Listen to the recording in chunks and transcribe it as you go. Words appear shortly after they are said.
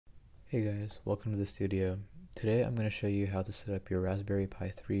Hey guys, welcome to the studio. Today I'm going to show you how to set up your Raspberry Pi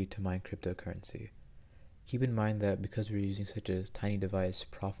 3 to mine cryptocurrency. Keep in mind that because we're using such a tiny device,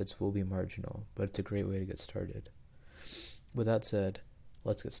 profits will be marginal, but it's a great way to get started. With that said,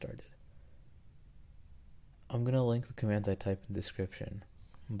 let's get started. I'm going to link the commands I typed in the description,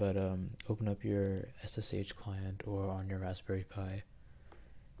 but open up your SSH client or on your Raspberry Pi.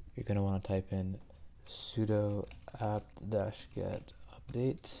 You're going to want to type in sudo apt-get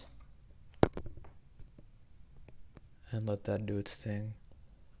update and let that do its thing.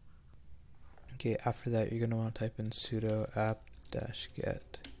 Okay, after that you're going to want to type in sudo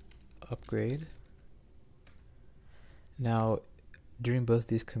apt-get upgrade. Now, during both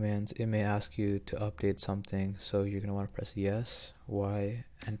these commands, it may ask you to update something, so you're going to want to press yes, Y,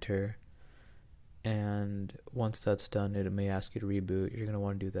 enter, and once that's done, it may ask you to reboot. You're going to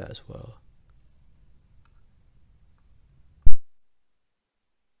want to do that as well.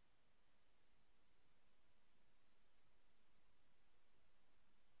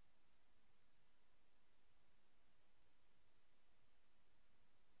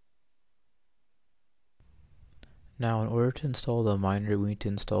 Now, in order to install the miner, we need to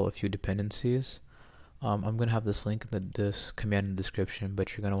install a few dependencies. I'm going to have this link in this command in the description,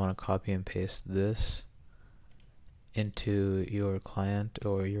 but you're going to want to copy and paste this into your client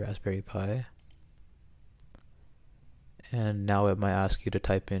or your Raspberry Pi. And now it might ask you to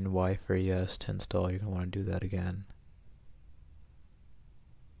type in Y for yes to install. You're going to want to do that again.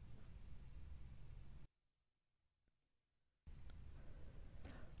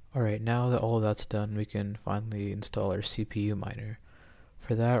 Alright, now that all of that's done, we can finally install our CPU miner.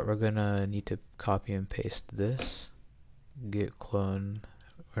 For that, we're going to need to copy and paste this. Git clone,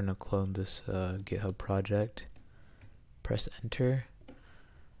 we're going to clone this GitHub project. Press enter,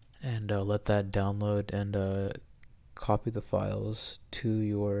 and let that download and copy the files to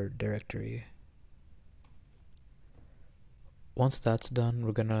your directory. Once that's done,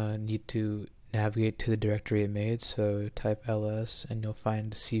 we're going to need to navigate to the directory it made, so type ls and you'll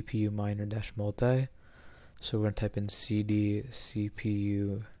find CPU miner-multi. So we're going to type in cd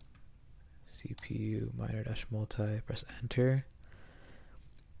CPU miner-multi, press enter,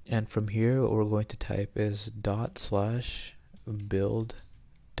 and from here what we're going to type is /build.sh.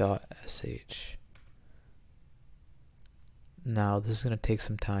 Now this is going to take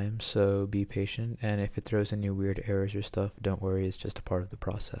some time, so be patient, and if it throws any weird errors or stuff, don't worry, it's just a part of the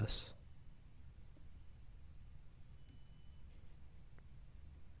process.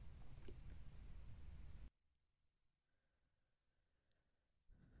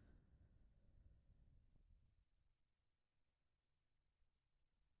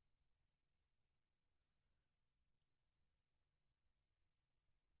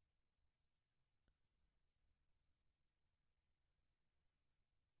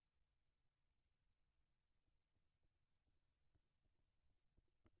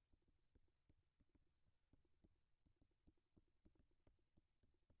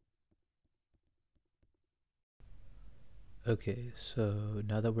 Okay, so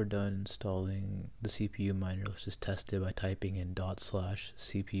now that we're done installing the CPU miner, let's just test it by typing in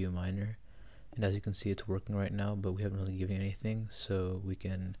 /CPU miner. And as you can see, it's working right now, but we haven't really given anything, so we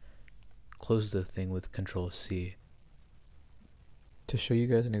can close the thing with Control-C. To show you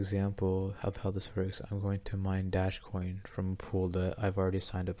guys an example of how this works, I'm going to mine Dashcoin from a pool that I've already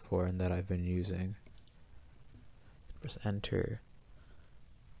signed up for and that I've been using. Press enter.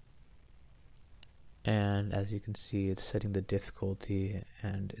 And as you can see, it's setting the difficulty,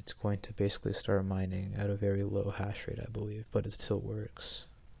 and it's going to basically start mining at a very low hash rate, I believe, but it still works.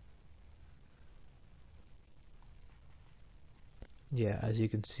 Yeah, as you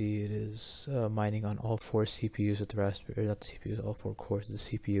can see, it is mining on all 4 CPUs with the Raspberry, not the CPUs, all 4 cores the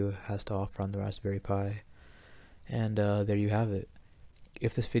CPU has to offer on the Raspberry Pi. And there you have it.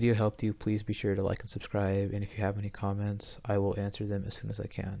 If this video helped you, please be sure to like and subscribe, and if you have any comments, I will answer them as soon as I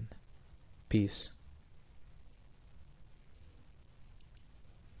can. Peace.